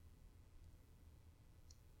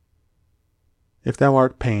If thou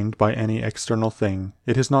art pained by any external thing,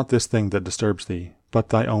 it is not this thing that disturbs thee, but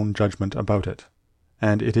thy own judgment about it,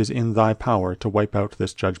 and it is in thy power to wipe out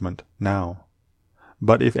this judgment now.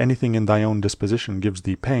 But if anything in thy own disposition gives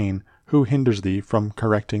thee pain, who hinders thee from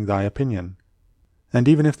correcting thy opinion? And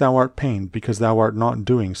even if thou art pained because thou art not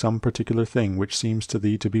doing some particular thing which seems to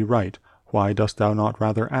thee to be right, why dost thou not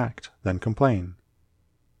rather act than complain?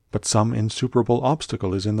 But some insuperable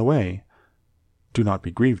obstacle is in the way. Do not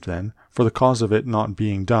be grieved then, for the cause of it not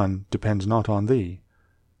being done depends not on thee.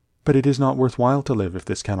 But it is not worth while to live if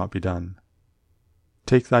this cannot be done.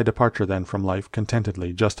 Take thy departure then from life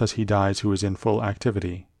contentedly, just as he dies who is in full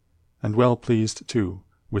activity, and well pleased too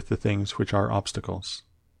with the things which are obstacles.